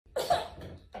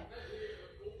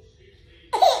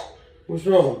What's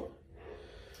wrong?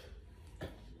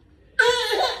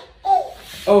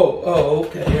 Oh,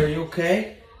 okay. Are you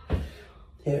okay?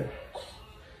 Here.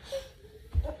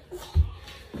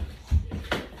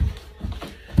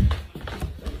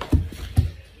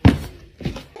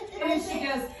 And she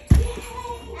goes,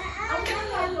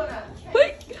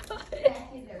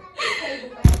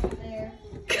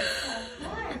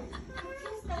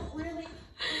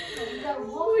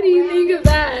 what do you think of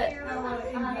that?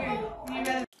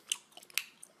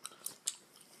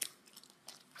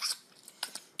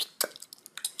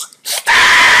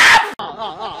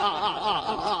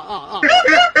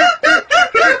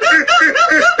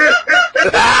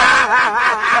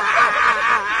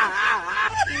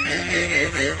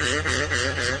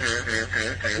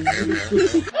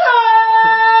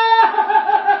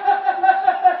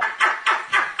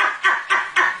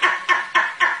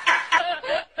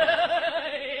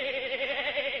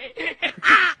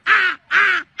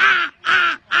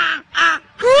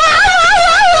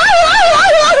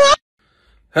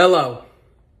 Hello.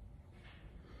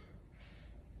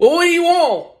 Well, what do you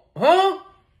want? Huh?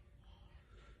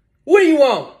 What do you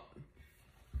want?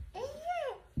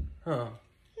 Huh?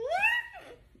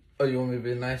 Oh, you want me to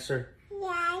be nicer?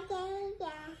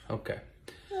 Okay.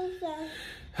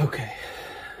 Okay.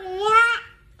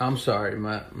 I'm sorry.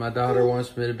 My daughter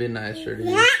wants me to be nicer to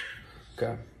you.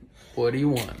 Okay. What do you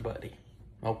want, buddy?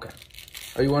 Okay.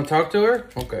 Oh, you want to talk to her?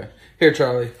 Okay. Here,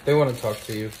 Charlie. They want to talk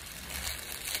to you.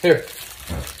 Here.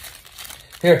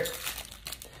 Here.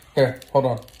 Here. Hold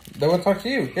on. They want to talk to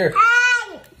you. Here.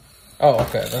 Oh,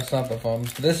 okay. That's not the phone.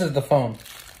 This is the phone.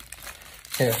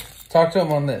 Here. Talk to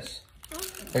him on this.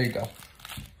 There you go.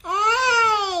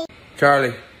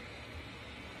 Charlie.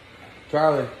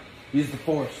 Charlie. Use the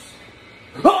force.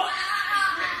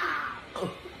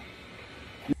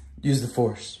 Use the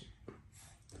force.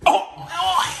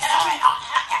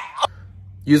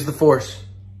 Use the force.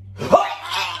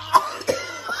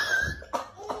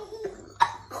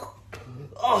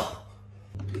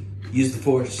 Use the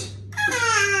force.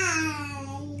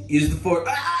 Use the force.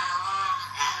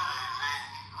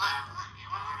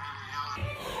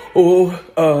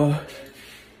 Oh,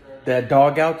 that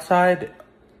dog outside,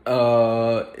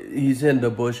 he's in the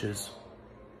bushes.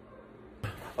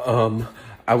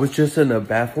 I was just in the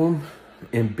bathroom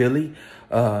and Billy,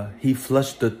 he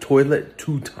flushed the toilet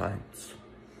 2 times.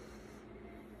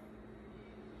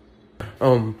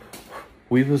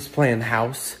 We was playing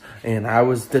house and I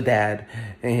was the dad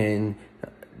and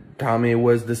Tommy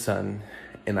was the son.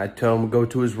 And I told him to go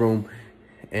to his room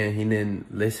and he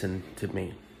didn't listen to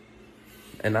me.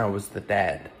 And I was the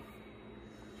dad.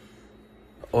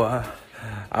 Well,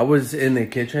 I was in the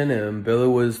kitchen and Billy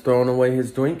was throwing away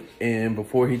his drink. And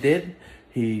before he did,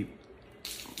 he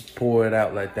poured it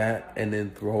out like that and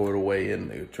then throw it away in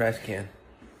the trash can.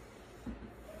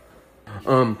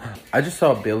 I just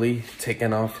saw Billy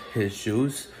taking off his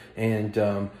shoes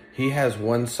and he has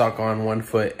one sock on one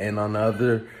foot and on the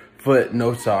other foot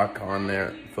no sock on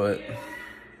their foot.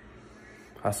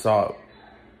 I saw it.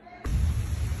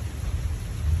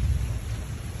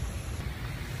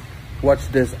 Watch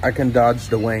this. I can dodge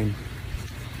the Wayne.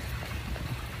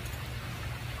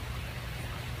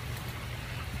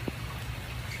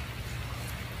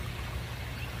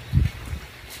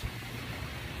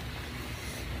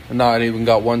 No, I ain't even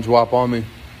got one drop on me.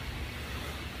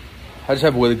 I just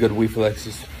have really good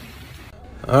reflexes.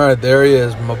 Alright, there he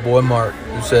is, my boy Mark,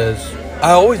 who says,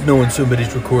 I always know when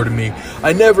somebody's recording me.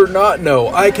 I never not know.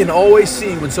 I can always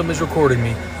see when somebody's recording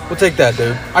me. Well, take that,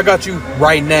 dude. I got you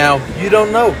right now. You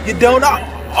don't know. You don't know.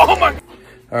 Oh my.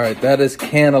 Alright, that is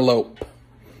cantaloupe.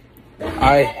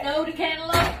 I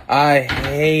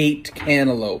hate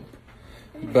cantaloupe.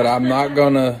 But I'm not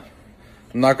gonna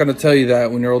tell you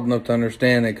that when you're old enough to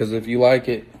understand it, because if you like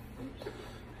it,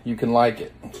 you can like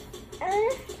it.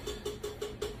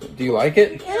 Do you like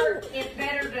it? it's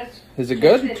better to... Is it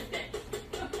good?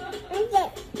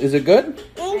 Is it good?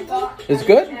 Is it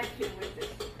good?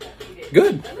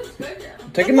 Good.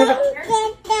 Take another.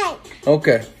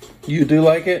 Okay. You do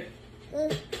like it?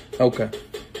 Okay.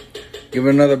 Give it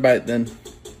another bite then.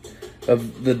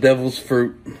 Of the devil's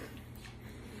fruit.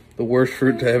 The worst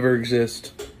fruit to ever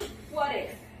exist. What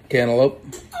is? Cantaloupe.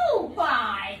 Oh,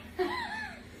 bye.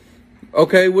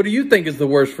 Okay, what do you think is the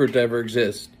worst fruit to ever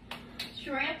exist?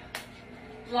 Shrimp.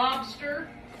 Lobster.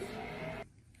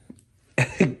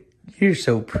 You're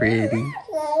so pretty.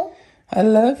 I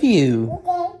love you.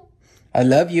 I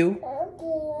love you.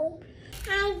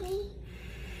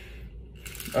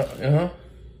 Uh-huh.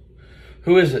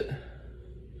 Who is it?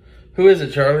 Who is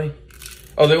it, Charlie?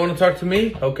 Oh, they want to talk to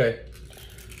me? Okay.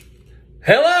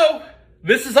 Hello,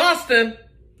 this is Austin.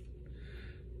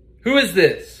 Who is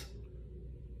this?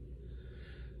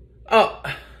 Oh.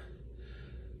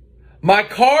 My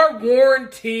car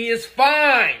warranty is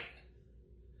fine.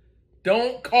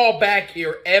 Don't call back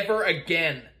here ever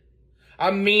again. I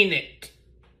mean it.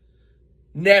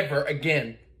 Never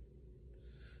again.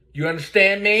 You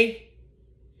understand me?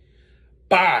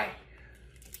 Bye.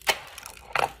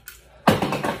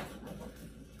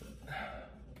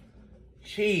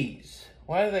 Jeez,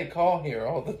 why do they call here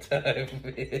all the time?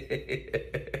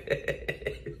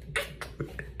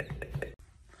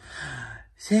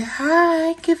 Say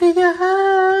hi, give it a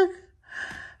hug.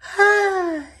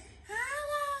 Hi.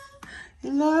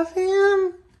 You love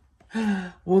him?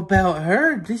 What about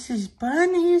her? This is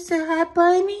Bunny. You say hi,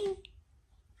 Bunny.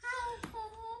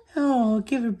 Oh,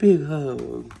 give her a big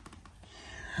hug.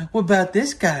 What about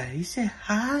this guy? You say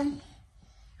hi.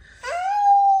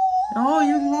 Oh,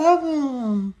 you love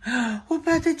him. What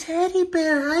about the teddy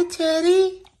bear? Hi,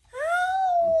 Teddy.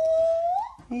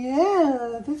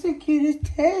 Yeah, that's the cutest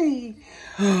teddy.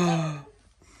 Don't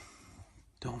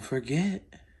forget.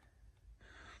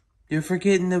 You're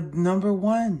forgetting the number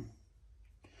one.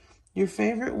 Your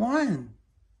favorite one.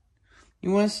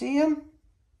 You want to see him?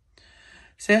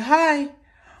 Say hi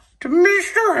to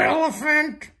Mr.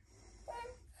 Elephant.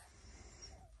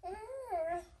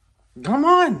 Come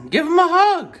on, give him a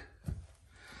hug.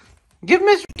 Give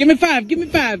me 5, give me 5, give me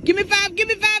 5, give me 5, give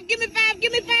me 5, give me 5,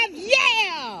 give me 5,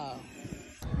 yeah!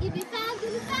 Give me 5,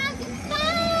 give me 5, give me 5!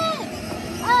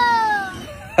 Oh!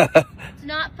 It's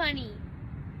not funny.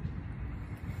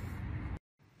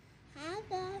 Hi,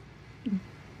 Dad.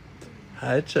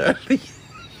 Hi, Charlie.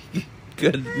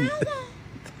 Good.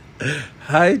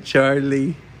 Hi,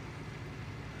 Charlie.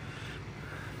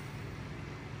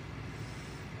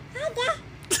 Hi, Dad.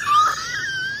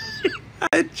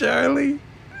 Hi, Charlie.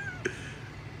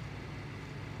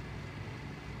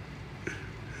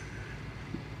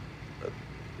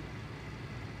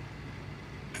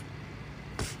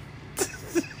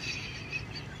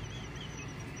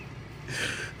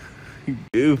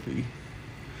 Goofy.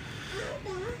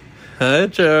 Hi,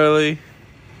 Charlie.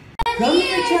 Come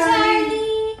here,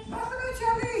 Charlie.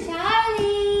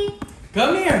 Charlie.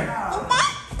 Come here.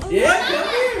 Yeah, come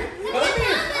here. Come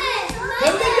here.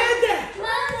 Come to Dada.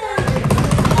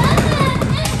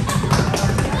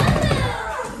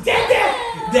 Dada.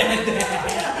 Dada.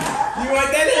 You want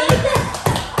Dada?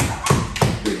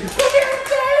 Come here,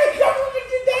 Charlie. Come over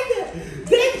to Dada.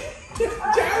 Dada.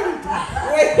 Charlie.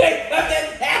 Wait. Come to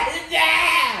Dada.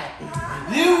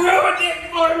 You ruined it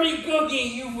for me, Cookie.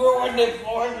 You ruined it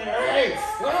for me.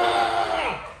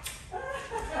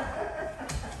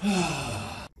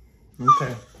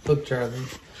 Okay, look, Charlie.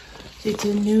 It's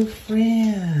a new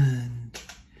friend.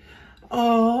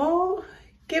 Oh,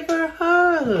 give her a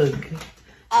hug.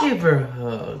 Give her a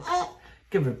hug.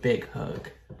 Give her a big hug.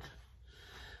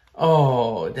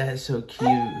 Oh, that's so cute.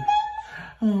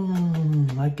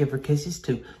 I give her kisses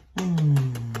too.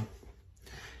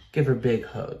 Give her a big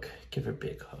hug. Give her a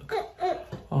big hug.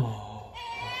 Oh.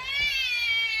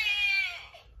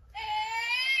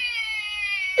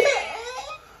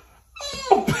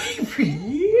 Oh, baby,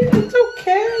 it's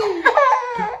okay.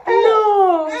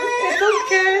 No, it's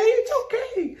okay. It's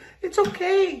okay. It's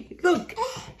okay. Look,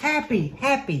 happy,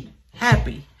 happy,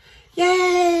 happy.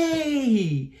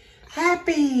 Yay!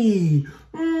 Happy.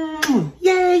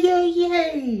 Yay, yay,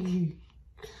 yay.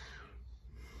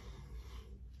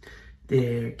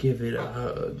 There, give it a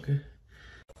hug.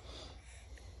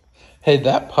 Hey,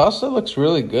 that pasta looks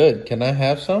really good. Can I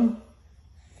have some?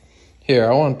 Here,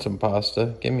 I want some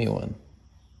pasta. Give me one.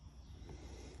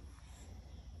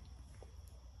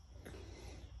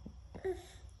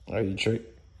 Are you sure?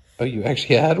 Oh, you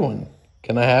actually had one.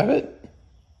 Can I have it?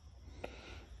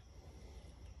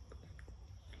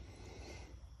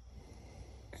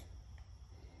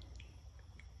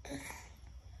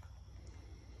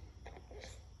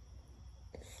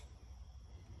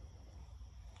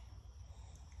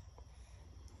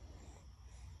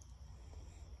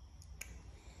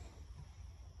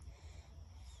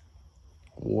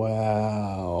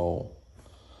 Wow.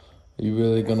 Are you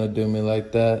really gonna do me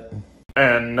like that?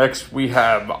 And next we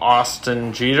have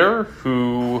Austin Jeter,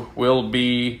 who will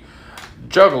be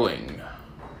juggling.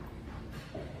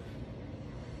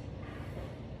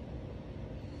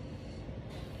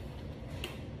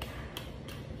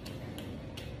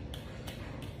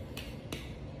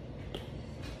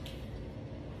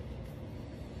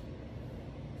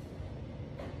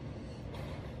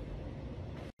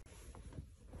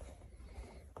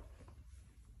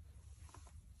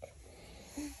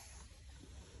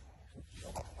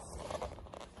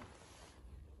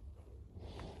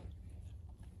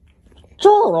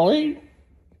 Charlie.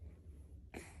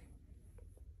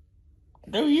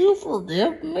 Do you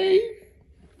forgive me?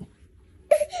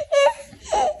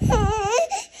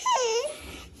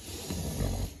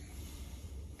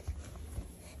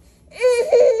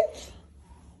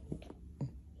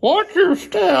 Watch your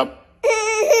step.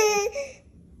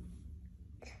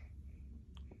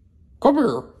 Come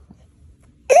here.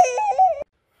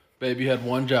 Babe, you had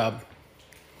one job.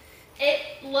 It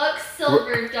looks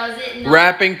silver, does it not?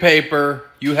 Wrapping paper.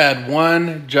 You had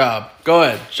one job. Go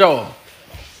ahead. Show them.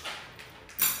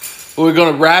 We're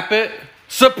going to wrap it.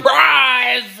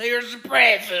 Surprise! Here's a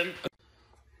present.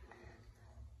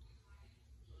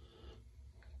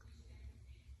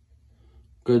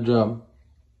 Good job.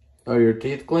 Are your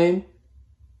teeth clean?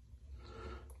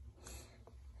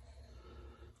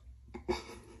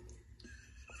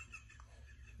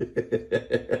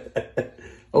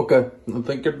 Okay, I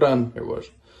think you're done. Here was.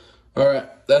 All right,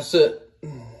 that's it.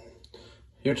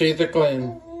 Your teeth are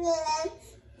clean.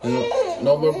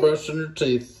 No more brushing your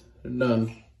teeth. You're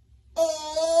done.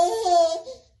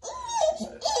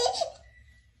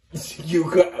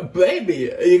 You got,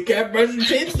 baby. You can't brush your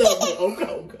teeth though.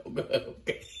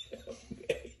 Okay.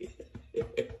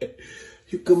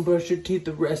 You can brush your teeth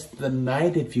the rest of the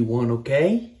night if you want.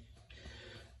 Okay.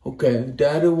 Okay,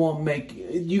 Daddy won't make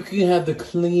you can have the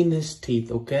cleanest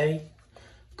teeth, okay?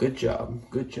 Good job.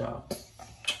 Good job.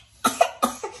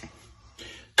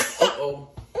 Uh-oh.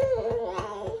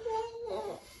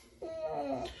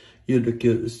 You're the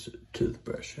cutest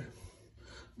toothbrusher.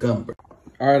 Gum brush.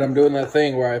 Alright, I'm doing that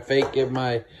thing where I fake give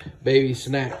my baby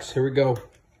snacks. Here we go.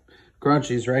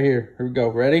 Crunchies right here. Here we go.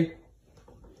 Ready?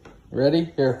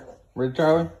 Ready? Here. Ready,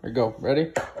 Charlie? Here we go.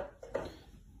 Ready?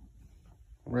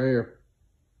 Right here.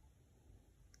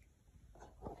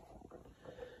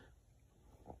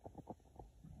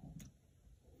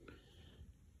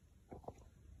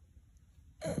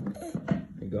 There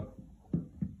you go.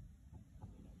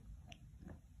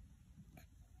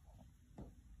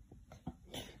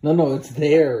 No, it's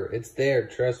there. It's there.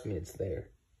 Trust me, it's there.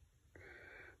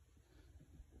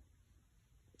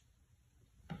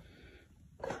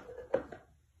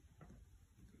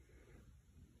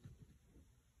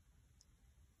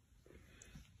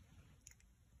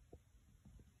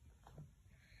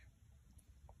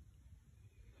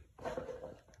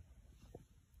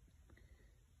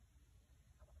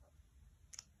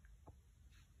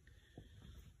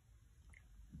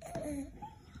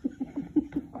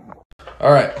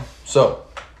 All right, so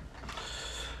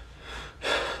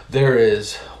there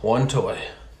is one toy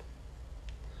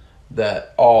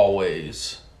that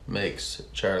always makes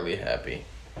Charlie happy.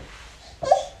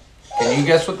 Can you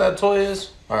guess what that toy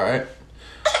is? All right,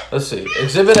 let's see.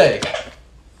 Exhibit A.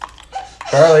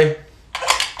 Charlie,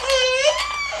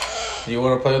 do you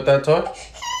want to play with that toy?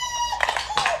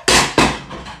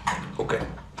 Okay.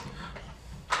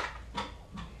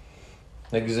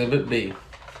 Exhibit B.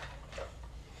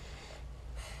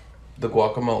 The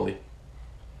guacamole.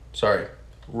 Sorry,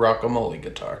 rockamole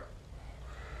guitar.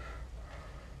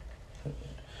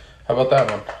 How about that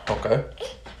one? Okay.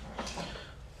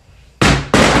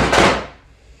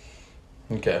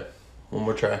 Okay, one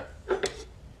more try.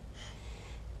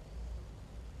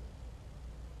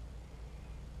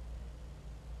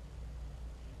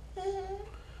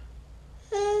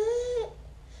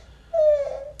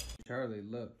 Charlie,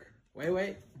 look.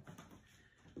 Wait.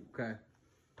 Okay.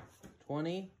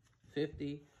 20,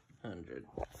 50, 100.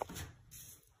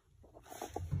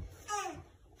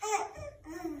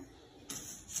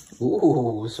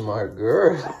 Ooh, smart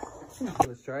girl.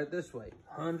 Let's try it this way.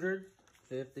 100,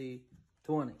 50,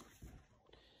 20.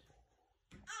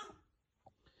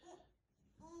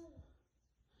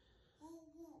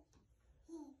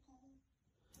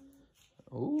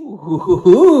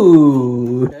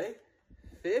 Ooh. Okay.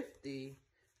 50,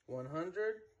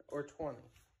 100, or 20.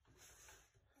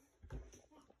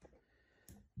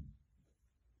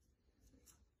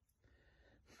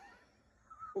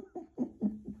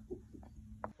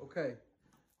 Okay,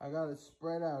 I got it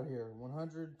spread out here.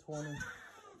 120,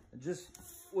 just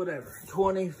whatever.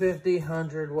 20, 50,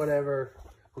 100, whatever.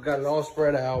 We got it all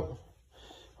spread out.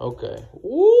 Okay.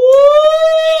 Woo!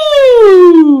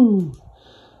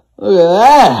 Look at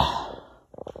that.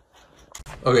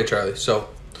 Okay, Charlie, so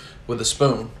with a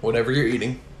spoon, whatever you're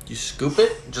eating, you scoop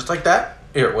it just like that.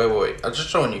 Here, wait. I'm just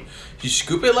showing you. You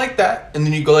scoop it like that, and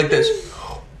then you go like this.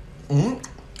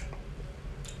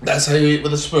 That's how you eat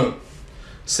with a spoon.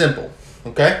 Simple,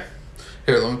 okay?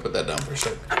 Here, let me put that down for a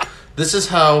second. This is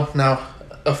how, now,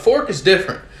 a fork is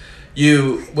different.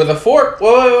 With a fork,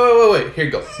 wait, here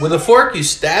you go. With a fork, you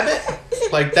stab it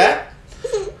like that,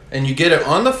 and you get it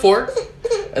on the fork,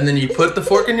 and then you put the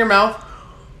fork in your mouth,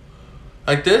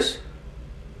 like this,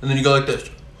 and then you go like this.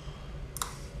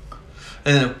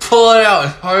 and then pull it out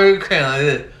as hard as you can like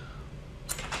this.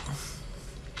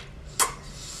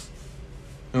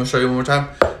 I'm gonna show you one more time.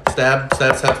 Stab,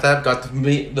 stab, stab, stab. Got the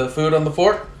meat, the food on the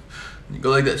fork. You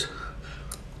go like this.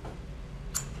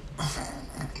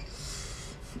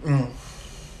 Mm.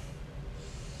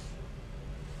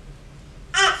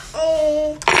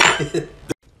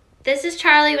 This is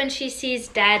Charlie when she sees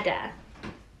Dada.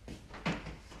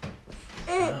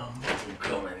 I'm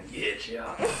coming to get you.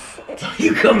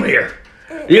 You come here.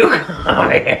 You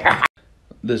come here.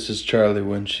 This is Charlie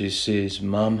when she sees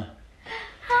Mom.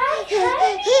 Hi,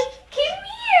 come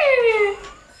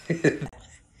here.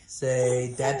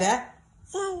 Say Dada.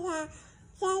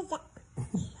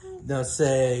 No,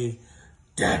 say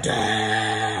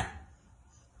Dada.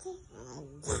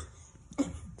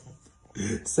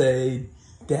 Say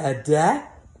Dada.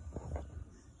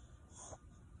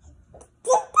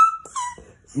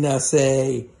 Now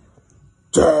say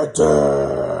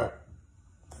Dada.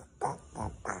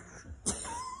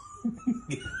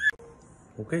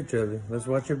 Okay, Charlie, let's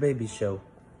watch your baby show.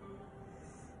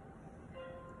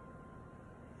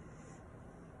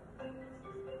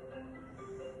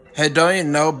 Hey, don't you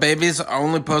know babies are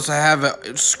only supposed to have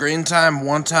a screen time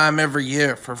one time every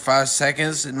year for 5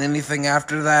 seconds, and anything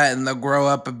after that, and they'll grow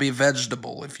up and be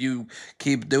vegetable if you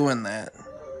keep doing that.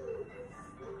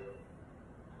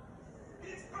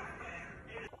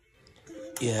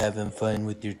 You having fun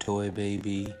with your toy,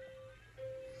 baby?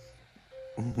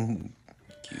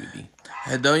 Cutie.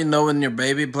 Hey, don't you know when your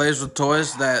baby plays with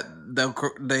toys that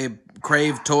they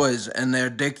crave toys and they're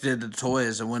addicted to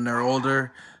toys, and when they're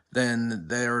older, then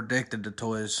they're addicted to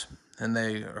toys and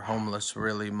they are homeless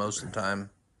really most of the time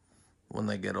when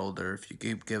they get older if you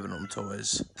keep giving them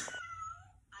toys.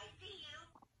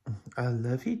 I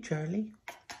love you, Charlie.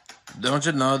 Don't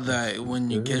you know that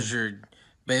when you kiss your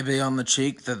baby on the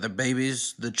cheek, that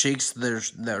the cheeks,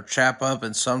 they'll chap up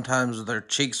and sometimes their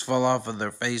cheeks fall off of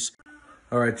their face?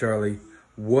 All right, Charlie,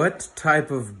 what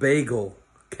type of bagel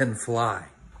can fly?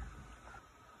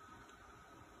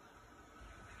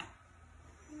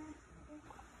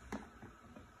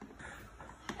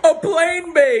 A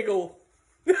plain bagel.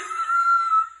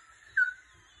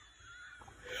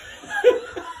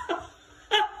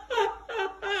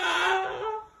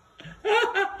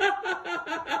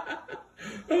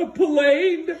 A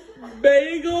plain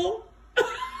bagel.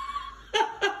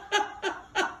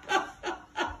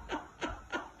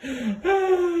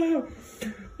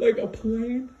 Like a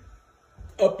plain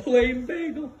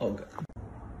bagel. Okay.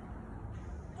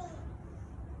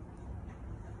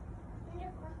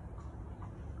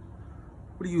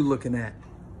 What are you looking at?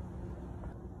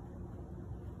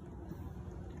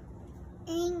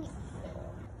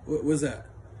 What was that?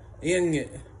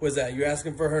 Was that you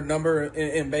asking for her number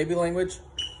in baby language?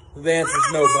 The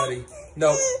answer's no, buddy.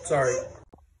 Nope, sorry.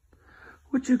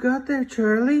 What you got there,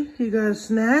 Charlie? You got a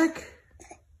snack?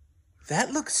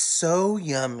 That looks so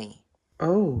yummy.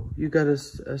 Oh, you got a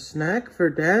snack for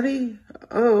Daddy?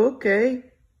 Oh, okay.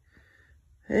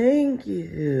 Thank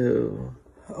you.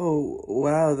 Oh,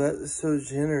 wow, that's so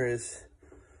generous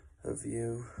of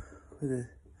you.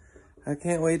 I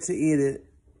can't wait to eat it.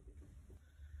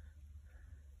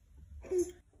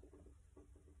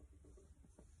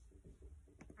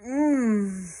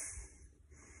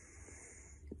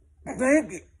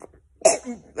 Thank you.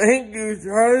 Thank you,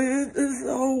 Charlie. This is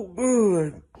so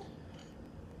good.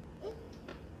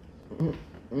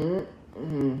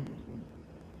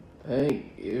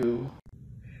 Thank you.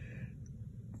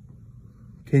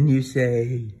 Can you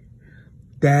say,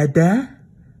 Dada?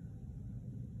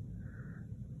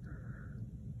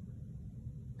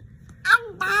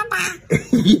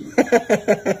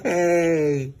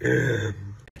 Yay!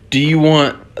 Do you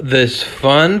want this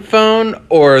fun phone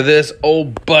or this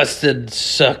old busted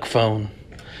suck phone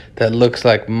that looks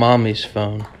like mommy's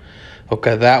phone?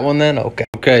 Okay, that one then? Okay.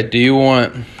 Okay, do you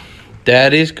want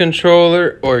Daddy's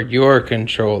controller or your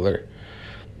controller?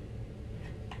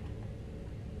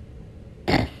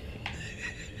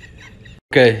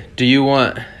 Okay, do you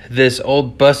want this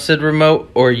old busted remote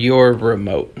or your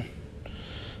remote?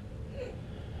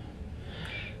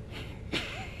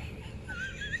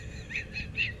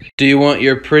 Do you want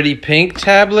your pretty pink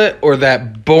tablet or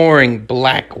that boring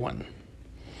black one?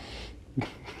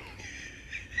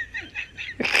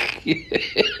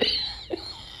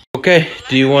 Okay,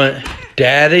 do you want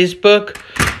Daddy's book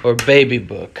or baby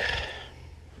book?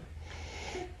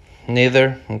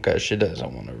 Neither? Okay, she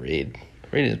doesn't want to read.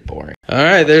 Reading is boring.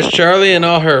 Alright, there's Charlie and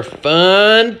all her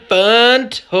fun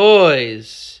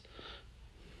toys.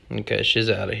 Okay, she's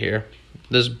out of here.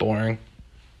 This is boring.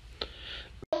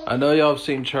 I know y'all have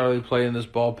seen Charlie play in this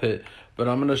ball pit, but But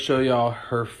I'm going to show y'all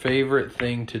her favorite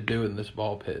thing to do in this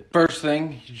ball pit. First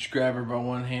thing, you just grab her by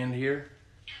one hand here.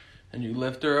 And you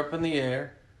lift her up in the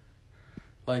air.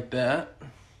 Like that.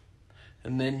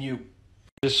 And then you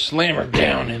just slam her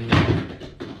down in there.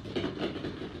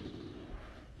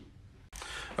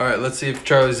 Alright, let's see if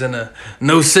Charlie's in a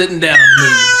no sitting down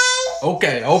mood.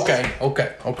 Okay.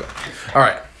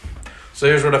 Alright, so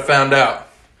here's what I found out.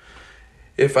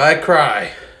 If I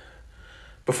cry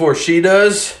before she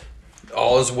does,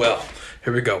 all is well.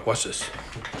 Here we go, watch this.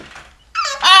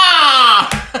 Ah!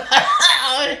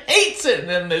 I hate sitting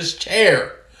in this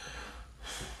chair.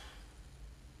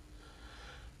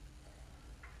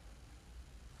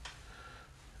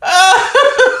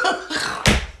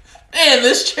 Man,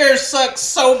 this chair sucks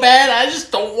so bad, I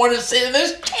just don't want to sit in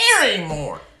this chair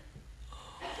anymore.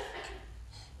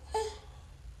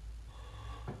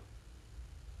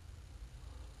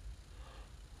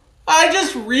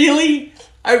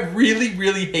 I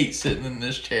really hate sitting in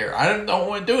this chair. I don't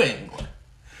want to do it anymore.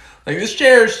 Like, this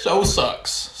chair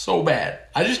sucks so bad.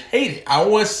 I just hate it. I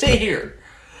want to sit here.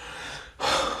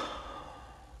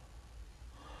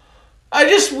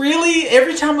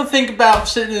 Every time I think about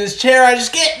sitting in this chair, I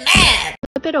just get mad.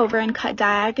 Flip it over and cut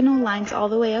diagonal lines all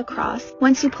the way across.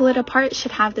 Once you pull it apart, it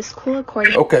should have this cool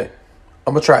accordion. Okay,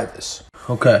 I'm gonna try this.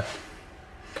 Okay,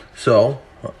 so,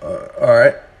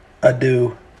 alright, I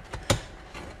do.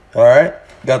 Alright,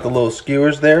 got the little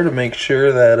skewers there to make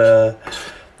sure that,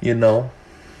 you know,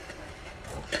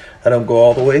 I don't go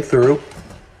all the way through.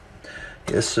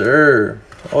 Yes, sir.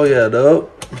 Oh, yeah,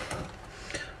 dope.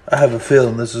 I have a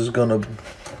feeling this is gonna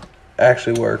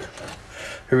actually work.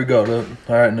 Here we go, dude.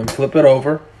 Alright, and then flip it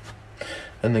over.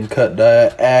 And then cut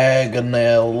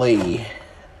diagonally.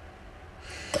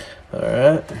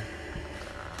 Alright.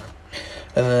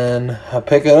 And then I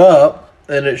pick it up,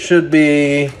 and it should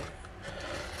be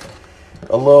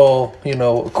a little, you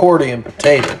know, accordion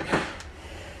potato.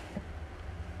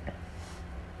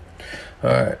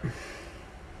 Alright.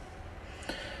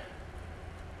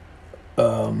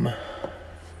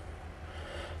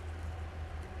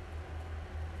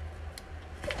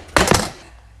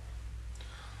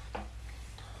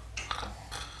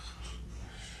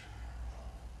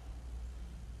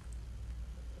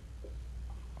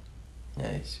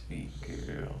 Nice, sweet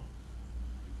girl.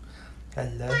 I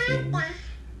love you.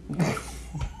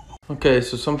 Okay,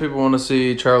 so some people want to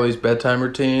see Charlie's bedtime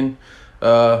routine,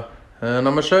 and I'm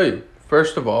gonna show you.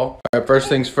 First of all, first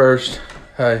things first.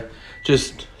 Hi,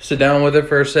 just sit down with her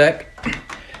for a sec,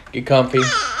 get comfy,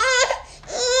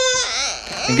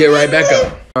 and get right back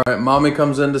up. All right, mommy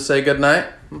comes in to say goodnight.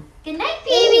 Good night,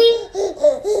 baby.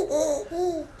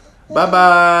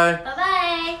 Bye-bye.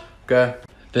 Bye-bye. Okay.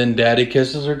 Then daddy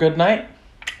kisses her goodnight.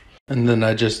 And then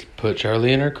I just put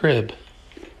Charlie in her crib.